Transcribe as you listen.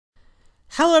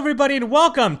Hello everybody and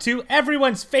welcome to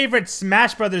everyone's favorite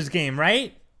Smash Brothers game,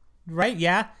 right? Right?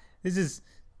 Yeah? This is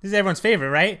everyone's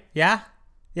favorite, right? Yeah?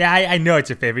 Yeah, I know it's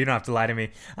your favorite. You don't have to lie to me.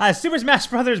 Super Smash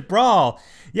Brothers Brawl.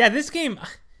 Yeah, this game,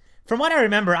 from what I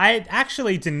remember, I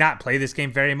actually did not play this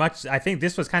game very much. I think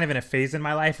this was kind of in a phase in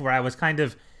my life where I was kind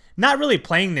of not really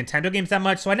playing Nintendo games that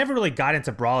much, so I never really got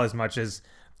into Brawl as much as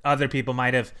other people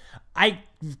might have. I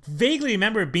vaguely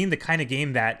remember it being the kind of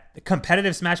game that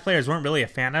competitive Smash players weren't really a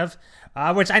fan of,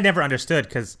 which I never understood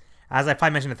because, as I've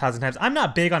probably mentioned 1,000 times, I'm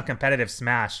not big on competitive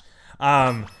Smash.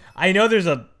 I know there's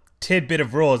a tidbit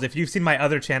of rules. If you've seen my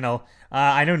other channel,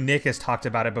 I know Nick has talked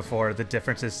about it before, the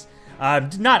differences.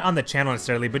 Not on the channel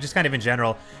necessarily, but just kind of in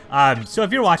general. So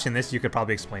if you're watching this, you could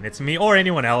probably explain it to me or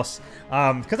anyone else,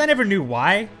 because I never knew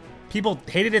why people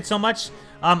hated it so much.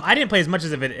 I didn't play as much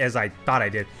of it as I thought I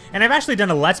did. And I've actually done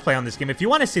a Let's Play on this game. If you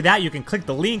want to see that, you can click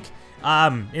the link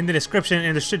in the description,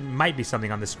 and there might be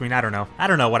something on the screen. I don't know. I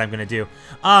don't know what I'm going to do.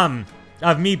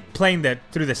 Of me playing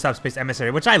through the Subspace Emissary,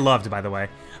 which I loved, by the way.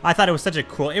 I thought it was such a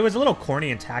cool... It was a little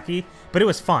corny and tacky, but it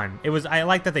was fun. I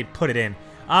like that they put it in.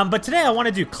 But today I want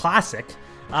to do Classic.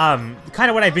 Kind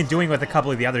of what I've been doing with a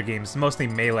couple of the other games, mostly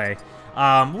Melee. Where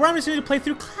I'm just going to play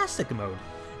through Classic mode.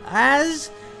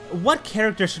 What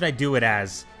character should I do it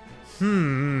as?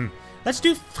 Let's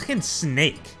do fucking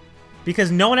Snake.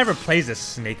 Because no one ever plays as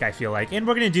Snake, I feel like. And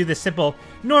we're going to do the simple,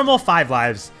 normal 5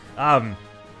 lives.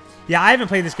 Yeah, I haven't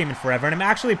played this game in forever, and I'm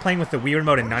actually playing with the Wii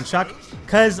remote and Nunchuk,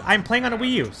 because I'm playing on a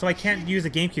Wii U, so I can't use a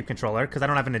GameCube controller, because I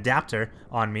don't have an adapter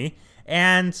on me.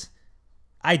 And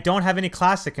I don't have any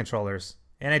Classic controllers.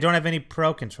 And I don't have any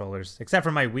Pro controllers, except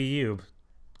for my Wii U.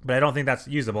 But I don't think that's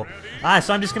usable.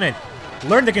 So I'm just going to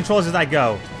learn the controls as I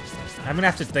go. I'm going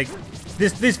to have to, like,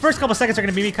 these first couple seconds are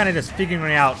going to be me kind of just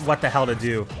figuring out what the hell to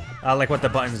do. Like what the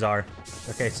buttons are.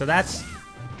 Okay, so that's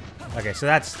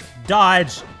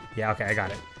dodge. Yeah, okay, I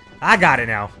got it. I got it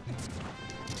now.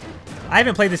 I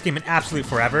haven't played this game in absolute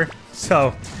forever.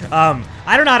 So,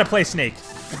 I don't know how to play Snake.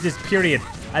 Just period.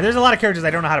 There's a lot of characters I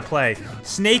don't know how to play.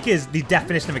 Snake is the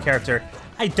definition of a character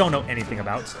I don't know anything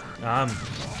about.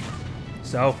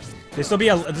 So this will be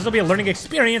a learning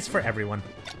experience for everyone,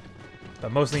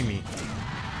 but mostly me.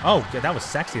 Oh, yeah, that was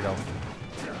sexy though.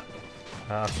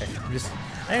 Okay, I think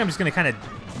I'm just gonna kind of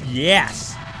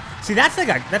yes. See, that's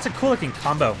a cool looking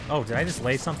combo. Oh, did I just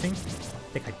lay something?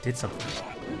 I think I did something.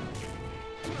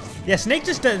 Yeah, Snake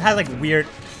just has like weird.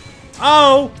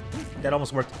 Oh, that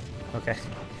almost worked. Okay,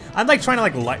 I'm like trying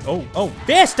to like oh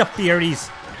Fist of Furies.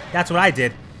 That's what I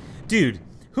did, dude.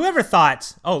 Whoever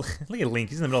thought? Oh, look at Link.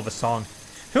 He's in the middle of a song.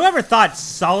 Whoever thought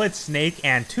Solid Snake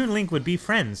and Toon Link would be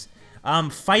friends,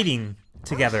 fighting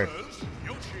together?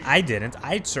 I didn't.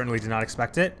 I certainly did not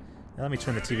expect it. Now, let me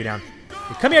turn the TV down.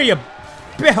 Come here, you.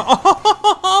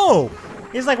 Oh!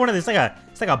 It's like one of these.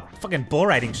 It's like a fucking bull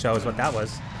riding show, is what that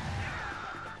was.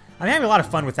 I'm having a lot of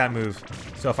fun with that move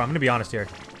so far. I'm gonna be honest here.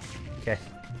 Okay.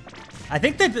 I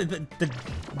think that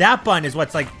that button is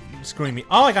what's like screwing me.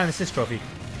 Oh, I got an assist trophy.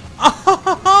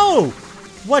 Oh!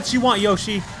 What you want,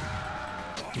 Yoshi?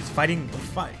 He's fighting.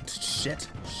 Shit,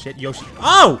 Yoshi.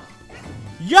 Oh!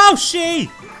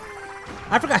 Yoshi!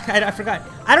 I forgot. I forgot.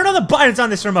 I don't know the buttons on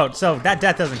this remote, so that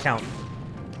death doesn't count.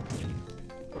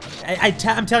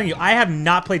 I'm telling you, I have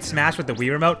not played Smash with the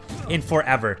Wii remote in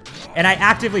forever, and I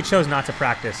actively chose not to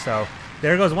practice. So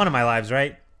there goes one of my lives,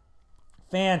 right?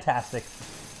 Fantastic.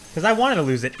 Because I wanted to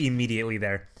lose it immediately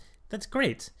there. That's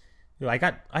great.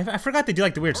 I forgot they do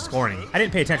like the weird scoring. I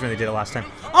didn't pay attention when they did it last time.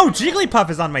 Oh, Jigglypuff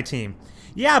is on my team.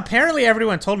 Yeah, apparently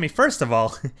everyone told me, first of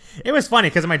all, it was funny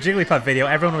because in my Jigglypuff video,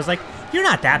 everyone was like, you're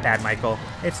not that bad, Michael.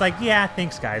 It's like, yeah,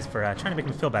 thanks guys for trying to make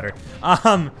me feel better.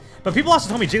 But people also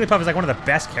told me Jigglypuff is like one of the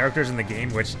best characters in the game,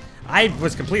 which I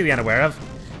was completely unaware of.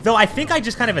 Though I think I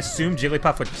just kind of assumed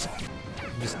Jigglypuff would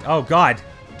just, oh god.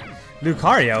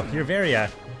 Lucario, you're very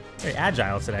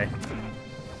agile today.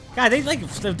 God, they like,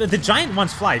 the giant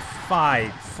ones fly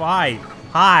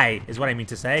high is what I mean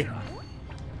to say.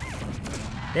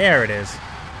 There it is.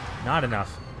 Not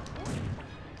enough.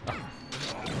 Oh.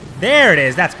 There it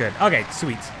is. That's good. Okay,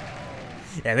 sweet.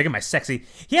 Yeah, look at my sexy.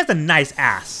 He has a nice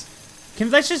ass.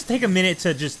 Let's just take a minute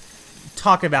to just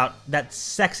talk about that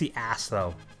sexy ass,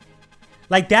 though.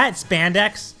 Like that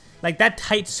spandex, like that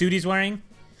tight suit he's wearing.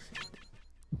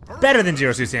 Better than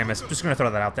Zero Suit Samus. Just gonna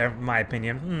throw that out there, in my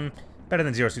opinion. Better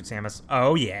than Zero Suit Samus.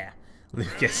 Oh yeah,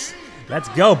 Lucas. Let's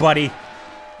go, buddy.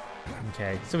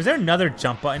 Okay. So is there another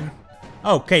jump button?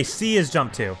 Okay, C is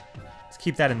jump too. Let's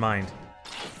keep that in mind.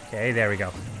 Okay, there we go.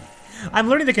 I'm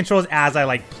learning the controls as I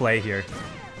like play here.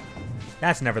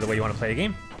 That's never the way you want to play a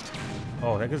game.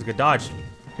 Oh, that was a good dodge.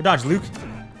 Good dodge, Luke.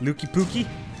 Lukey Pookie.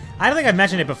 I don't think I've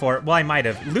mentioned it before. Well, I might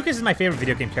have. Lucas is my favorite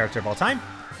video game character of all time.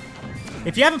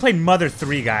 If you haven't played Mother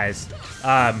 3, guys,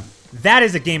 that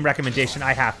is a game recommendation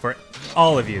I have for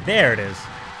all of you. There it is.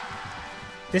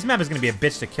 This map is going to be a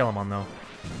bitch to kill him on, though.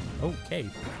 Okay.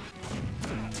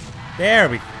 There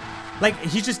we... Like,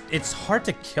 he's just... It's hard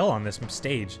to kill on this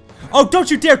stage. Oh, don't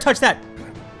you dare touch that!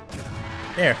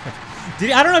 There.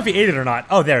 I don't know if he ate it or not.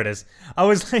 Oh, there it is. I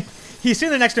was like... He's sitting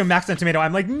there next to a Max on Tomato.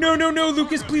 I'm like, no, no, no,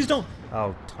 Lucas, please don't.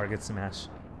 Oh, target smash.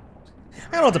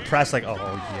 I got all depressed, like, oh,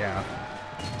 yeah.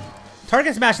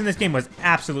 Target smash in this game was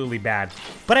absolutely bad.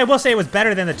 But I will say it was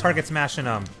better than the target smash in,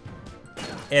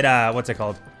 what's it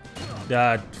called?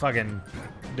 Fucking...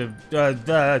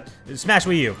 Smash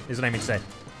Wii U is what I mean to say.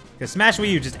 Because Smash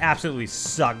Wii U just absolutely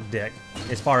sucked dick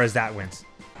as far as that wins.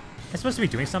 Am I supposed to be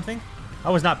doing something? I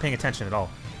was not paying attention at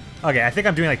all. Okay, I think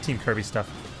I'm doing like Team Kirby stuff.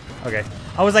 Okay.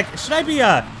 I was like, should I be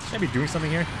doing something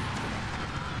here?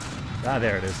 Ah,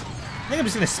 there it is. I think I'm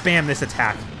just gonna spam this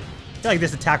attack. I feel like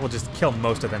this attack will just kill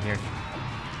most of them here.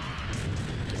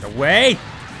 Get away!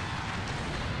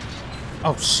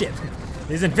 Oh shit.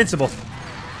 This is invincible.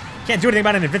 Can't do anything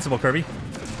about an invincible, Kirby.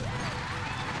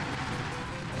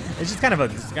 It's just kind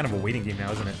of a waiting game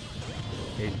now, isn't it?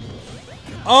 Okay.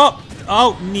 Oh!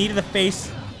 Oh, knee to the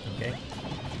face. Okay.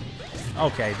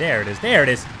 Okay, there it is. There it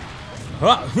is.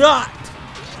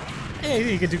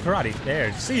 Hey, you can do karate.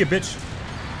 There. See you, bitch.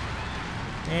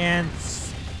 And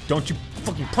don't you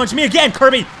fucking punch me again,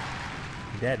 Kirby!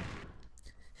 You're dead.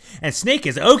 And Snake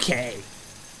is okay.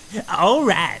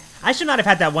 Alright. I should not have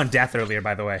had that one death earlier,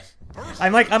 by the way.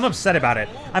 I'm upset about it.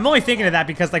 I'm only thinking of that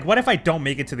because, like, what if I don't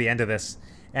make it to the end of this?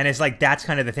 And it's like, that's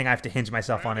kind of the thing I have to hinge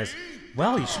myself on is,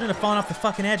 well, you shouldn't have fallen off the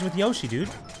fucking edge with Yoshi, dude.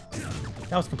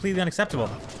 That was completely unacceptable.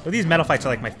 But these metal fights are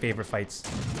like my favorite fights.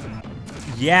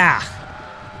 Yeah.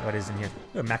 What is in here?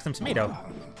 Ooh, a Maximum Tomato.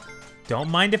 Don't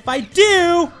mind if I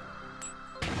do.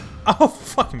 Oh,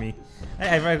 fuck me.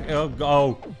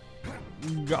 Go.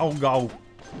 Come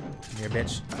here,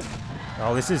 bitch.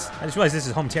 Oh, I just realized this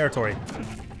is home territory.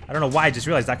 I don't know why I just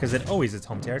realized that, because it always is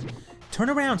home territory. Turn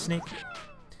around, Snake.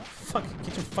 Fuck,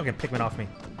 get your fucking Pikmin off me.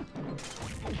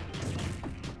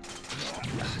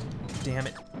 Damn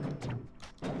it.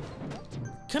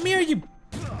 Come here, you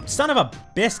son of a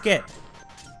biscuit.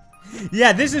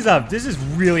 Yeah, this is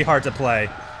really hard to play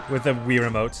with the Wii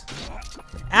remote.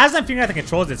 As I'm figuring out the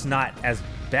controls, it's not as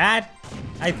bad,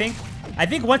 I think. I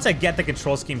think once I get the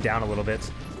control scheme down a little bit.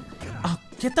 Oh,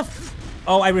 get the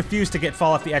oh, I refuse to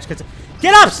fall off the edge.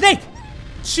 Get up, Snake!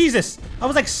 Jesus, I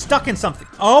was like stuck in something.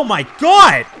 Oh my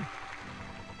god!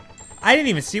 I didn't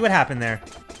even see what happened there.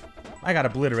 I got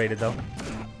obliterated though.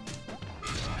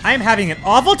 I am having an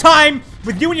awful time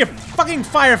with you and your fucking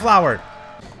fire flower.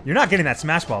 You're not getting that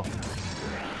smash ball.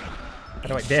 How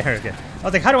do I there again? I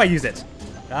was like, how do I use it?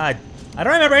 I don't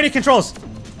remember any controls.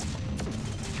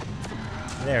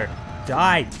 There.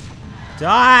 Die.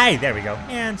 Die! There we go.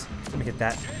 And let me hit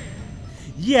that.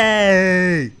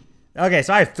 Yay! Okay,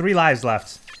 so I have 3 lives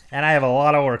left. And I have a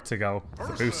lot of work to go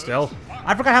through still.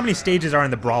 I forgot how many stages are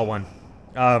in the Brawl one.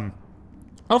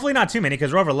 Hopefully not too many,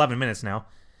 because we're over 11 minutes now.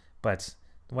 But,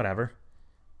 whatever.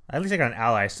 At least I got an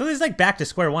ally. So this is like back to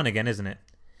square one again, isn't it?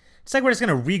 It's like we're just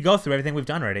gonna re-go through everything we've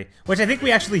done already. Which I think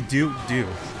we actually do. Okay,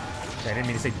 I didn't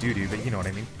mean to say do, but you know what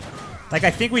I mean. Like,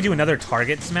 I think we do another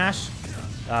target smash.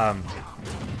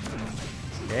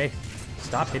 Okay.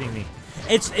 Stop hitting me.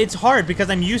 It's hard because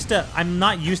I'm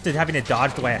not used to having to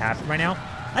dodge the way I have right now.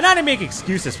 I'm not gonna make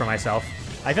excuses for myself.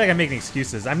 I feel like I'm making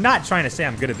excuses. I'm not trying to say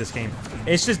I'm good at this game.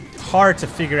 It's just hard to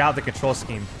figure out the control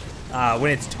scheme when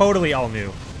it's totally all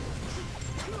new.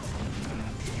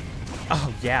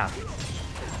 Oh, yeah.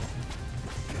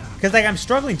 Because, like, I'm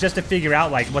struggling just to figure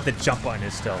out, like, what the jump button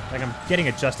is still. Like, I'm getting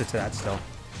adjusted to that still.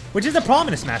 Which is a problem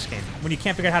in a Smash game, when you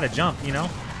can't figure out how to jump, you know? I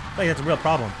feel like that's a real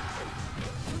problem.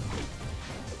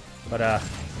 But, I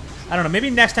don't know. Maybe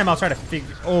next time I'll try to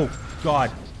figure... Oh,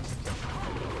 God.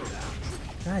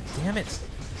 God damn it.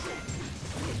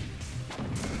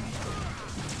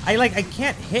 I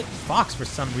can't hit Fox for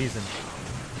some reason.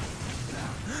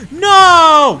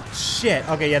 No! Shit.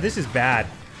 Okay, yeah, this is bad.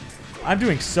 I'm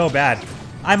doing so bad.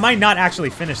 I might not actually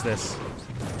finish this.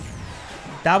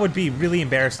 That would be really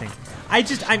embarrassing. I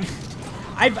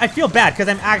feel bad because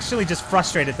I'm actually just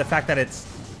frustrated at the fact that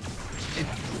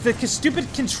the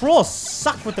stupid controls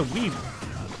suck with the Wii.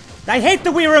 I hate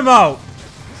the Wii remote.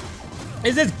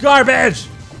 Is this garbage?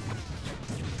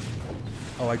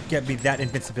 Oh, I get me that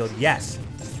invincibility. Yes.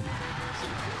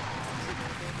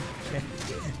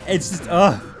 It's just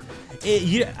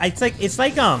it's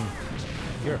like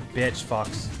you're a bitch,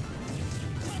 Fox.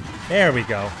 There we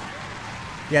go.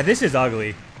 Yeah, this is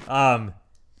ugly.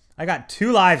 I I got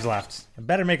 2 lives left. I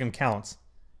better make them count.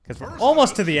 Because we're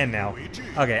almost to the end now.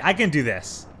 Okay, I can do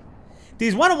this.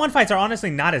 These one-on-one fights are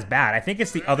honestly not as bad. I think it's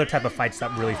the other type of fights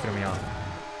that really threw me off.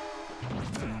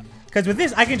 Because with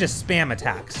this, I can just spam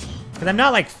attacks. Because I'm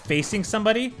not like facing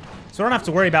somebody. So I don't have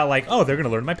to worry about like, oh, they're going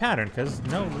to learn my pattern. Because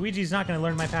no, Luigi's not going to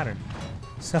learn my pattern.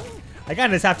 So I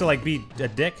kind of just have to like be a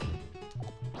dick.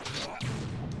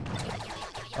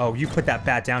 Oh, you put that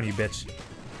bat down, you bitch.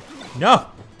 No.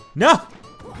 No.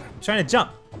 I'm trying to jump.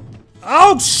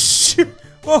 Oh, shoot.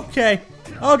 Okay.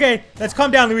 Okay. Let's calm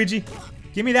down, Luigi.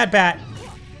 Give me that bat.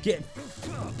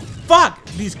 Fuck.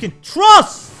 These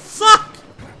controls suck.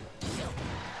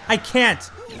 I can't.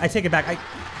 I take it back.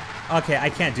 Okay, I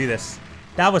can't do this.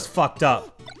 That was fucked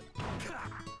up.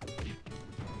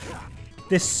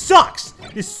 This sucks.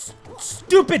 This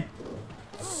stupid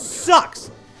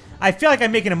sucks. I feel like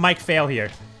I'm making a mic fail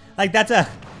here. Like that's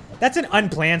an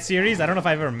unplanned series. I don't know if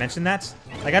I've ever mentioned that.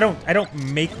 Like I don't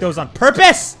make those on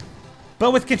purpose.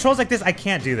 But with controls like this, I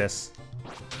can't do this.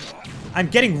 I'm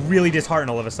getting really disheartened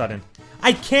all of a sudden.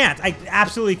 I can't. I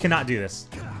absolutely cannot do this.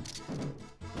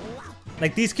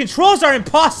 Like these controls are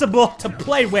impossible to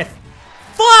play with.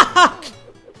 Fuck!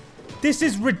 This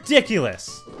is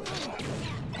ridiculous.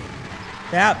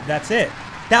 That's it.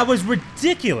 That was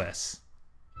ridiculous.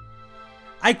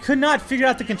 I could not figure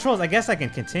out the controls. I guess I can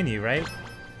continue, right?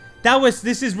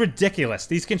 This is ridiculous.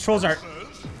 These controls are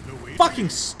fucking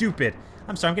stupid.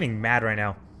 I'm sorry, I'm getting mad right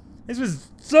now. This was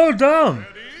so dumb.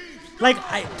 Like,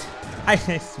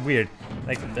 it's weird.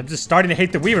 Like, I'm just starting to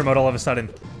hate the Wii remote all of a sudden.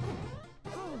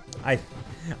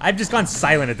 I've just gone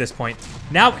silent at this point.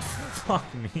 Now, fuck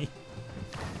me.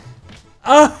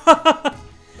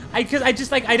 Because I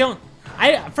just, like,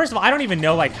 first of all, I don't even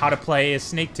know, like, how to play as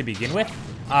Snake to begin with.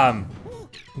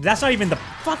 That's not even the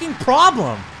fucking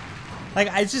problem. Like,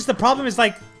 it's just the problem is,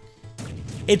 like,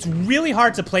 it's really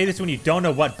hard to play this when you don't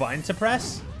know what button to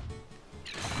press.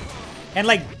 And,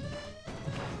 like,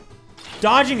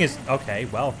 dodging is... Okay,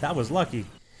 well, that was lucky.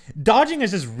 Dodging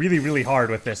is just really, really hard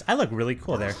with this. I look really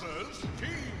cool there.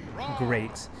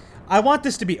 Great. I want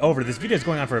this to be over. This video is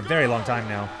going on for a very long time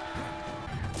now.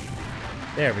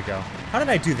 There we go. How did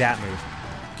I do that move?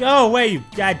 Go away, you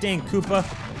goddamn Koopa.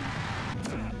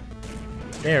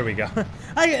 There we go.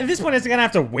 At this point, it's gonna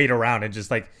have to wait around and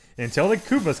just, like, until the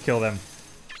Koopas kill them.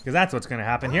 Because that's what's gonna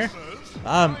happen here.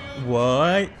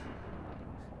 What?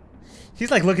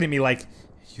 He's, like, looking at me like,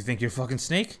 you think you're fucking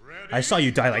Snake? I saw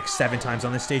you die, like, 7 times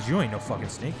on this stage. You ain't no fucking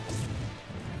Snake.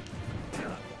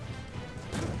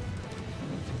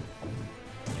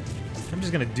 I'm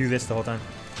just gonna do this the whole time.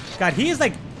 God, he is,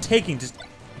 like, taking just...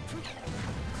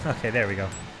 Okay, there we go.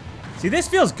 See, this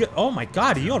feels good. Oh, my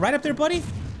God. Are you all right up there, buddy?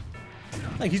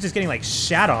 Like, he's just getting, like,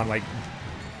 shat on, like,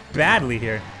 badly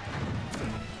here.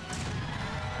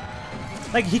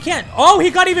 Like, he can't... Oh, he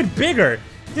got even bigger.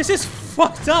 This is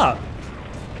fucked up.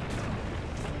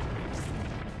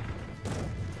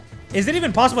 Is it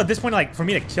even possible at this point, like, for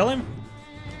me to kill him?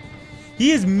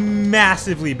 He is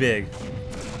massively big.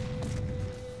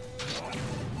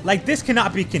 Like, this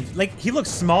cannot be... Like, he looks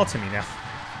small to me now.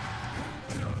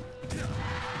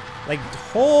 Like,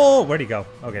 where'd he go?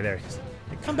 Okay, there he is.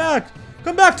 Like, come back!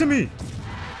 Come back to me!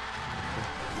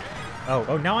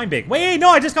 Oh, now I'm big. Wait, no,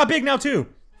 I just got big now, too.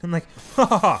 I'm like, ha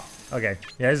ha ha. Okay,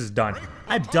 yeah, this is done.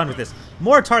 I'm done with this.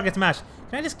 More target smash.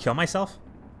 Can I just kill myself?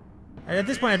 At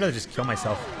this point, I'd rather just kill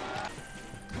myself.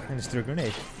 I just threw a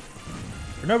grenade.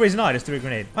 For no reason at all, I just threw a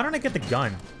grenade. Why don't I get the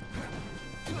gun?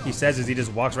 He says as he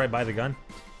just walks right by the gun.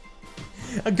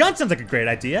 A gun sounds like a great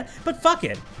idea, but fuck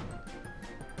it.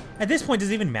 At this point, does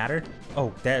it even matter?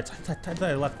 Oh, I thought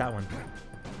I left that one.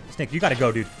 Snake, you gotta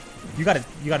go, dude. You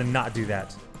gotta not do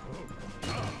that.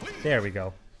 There we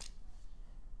go.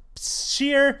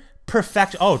 Sheer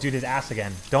perfection. Oh, dude, his ass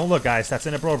again. Don't look, guys. That's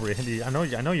inappropriate. I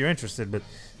know you're interested, but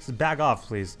just back off,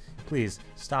 please. Please,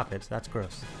 stop it. That's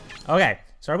gross. Okay,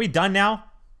 so are we done now?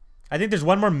 I think there's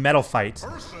one more metal fight.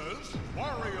 Versus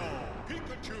Wario,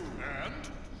 Pikachu, and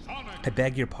Sonic. I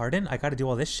beg your pardon? I gotta do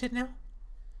all this shit now?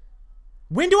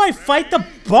 When do I fight the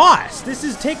boss? This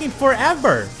is taking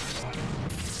forever.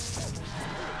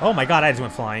 Oh my God, I just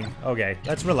went flying. Okay,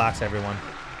 let's relax, everyone.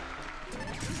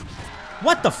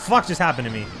 What the fuck just happened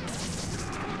to me?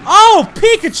 Oh,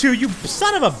 Pikachu, you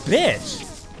son of a bitch.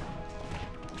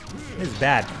 This is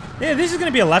bad. Yeah, this is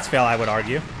gonna be a let's fail, I would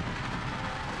argue.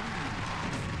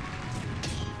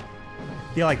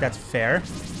 I feel like that's fair.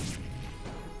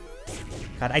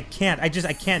 God, I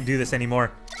can't do this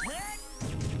anymore.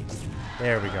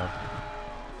 There we go.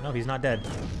 No, he's not dead.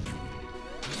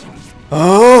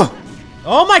 Oh!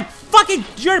 Oh my fucking,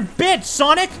 you're a bitch,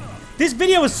 Sonic! This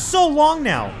video is so long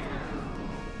now.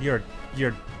 You're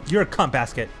You're a cunt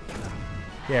basket.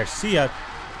 There, see ya.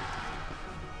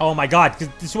 Oh my god, this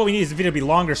is what we need is the video to be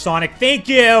longer, Sonic. Thank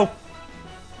you!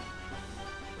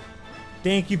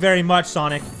 Thank you very much,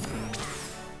 Sonic.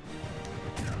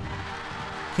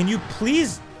 Can you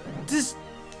please just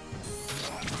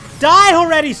die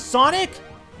already, Sonic?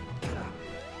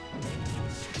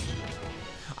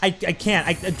 I can't.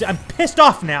 I'm pissed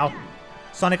off now.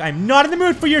 Sonic, I'm not in the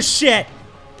mood for your shit.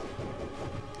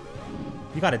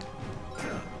 You gotta...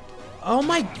 Oh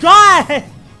my god!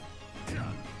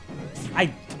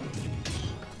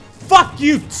 Fuck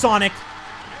you, Sonic!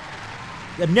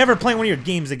 I'm never playing one of your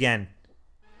games again.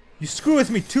 You screw with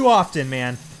me too often,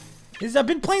 man. I've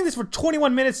been playing this for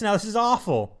 21 minutes now. This is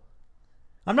awful.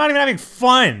 I'm not even having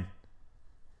fun.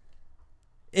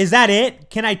 Is that it?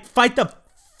 Can I fight the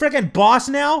freaking boss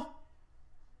now?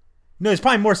 No, there's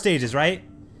probably more stages, right?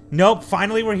 Nope,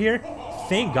 finally we're here.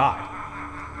 Thank God.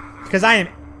 Because I am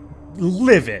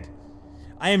livid.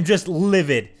 I am just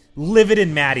livid. Livid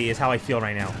and Maddie is how I feel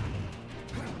right now.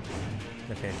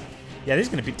 Okay. Yeah, this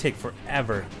is going to take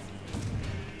forever.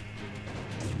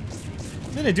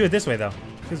 I'm going to do it this way, though.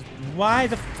 Because why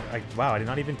the wow, I did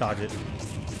not even dodge it.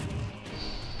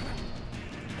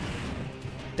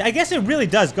 I guess it really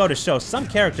does go to show some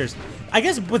characters. I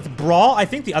guess with Brawl, I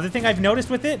think the other thing I've noticed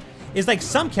with it is like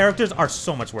some characters are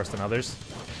so much worse than others.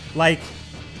 Like,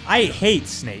 I hate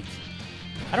Snake.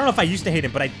 I don't know if I used to hate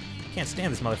him, but I can't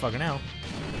stand this motherfucker now.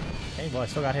 Okay, well, I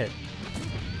still got hit.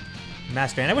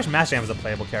 Master Hand. I wish Master Hand was a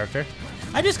playable character.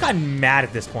 I just got mad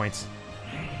at this point.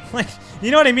 Like,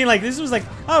 you know what I mean? Like, this was like,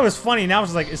 oh, it was funny. Now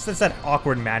it's like, it's that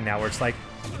awkward mad now where it's like,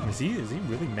 is he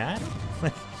really mad?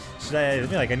 Like, I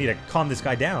feel like I need to calm this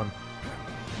guy down.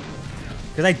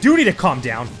 Because I do need to calm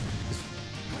down.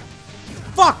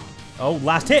 Fuck! Oh,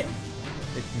 last hit.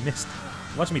 It missed.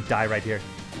 Watch me die right here.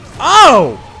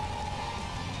 Oh!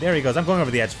 There he goes. I'm going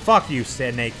over the edge. Fuck you,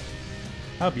 Snake.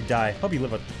 I hope you die. Hope you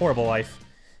live a horrible life.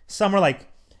 Somewhere like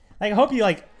I hope you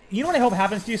like, you know what I hope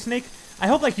happens to you, Snake? I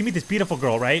hope like you meet this beautiful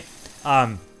girl, right?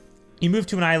 You move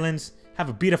to an island, have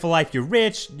a beautiful life. You're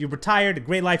rich, you're retired, a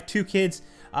great life, 2 kids.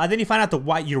 Then you find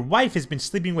out your wife has been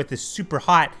sleeping with this super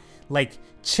hot, like,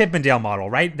 Chippendale model,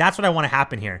 right? That's what I want to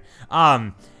happen here.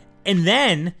 And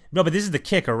then, no, but this is the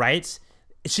kicker, right?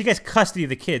 She gets custody of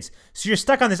the kids. So you're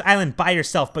stuck on this island by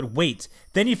yourself, but wait.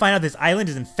 Then you find out this island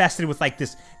is infested with, like,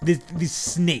 these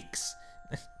snakes.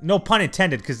 No pun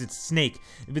intended, because it's snake.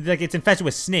 But, like, it's infested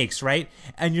with snakes, right?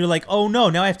 And you're like, oh no,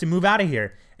 now I have to move out of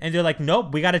here. And they're like,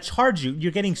 nope, we gotta charge you.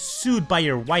 You're getting sued by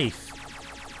your wife.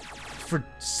 For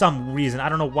some reason. I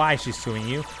don't know why she's suing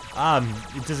you.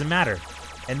 It doesn't matter.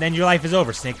 And then your life is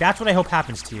over, Snake. That's what I hope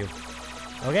happens to you.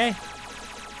 Okay?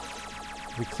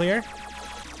 We clear?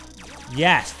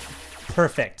 Yes.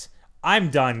 Perfect. I'm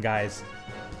done, guys.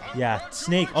 Yeah,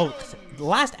 Snake. Oh, the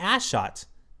last ass shot.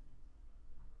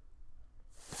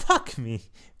 Fuck me.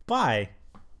 Bye.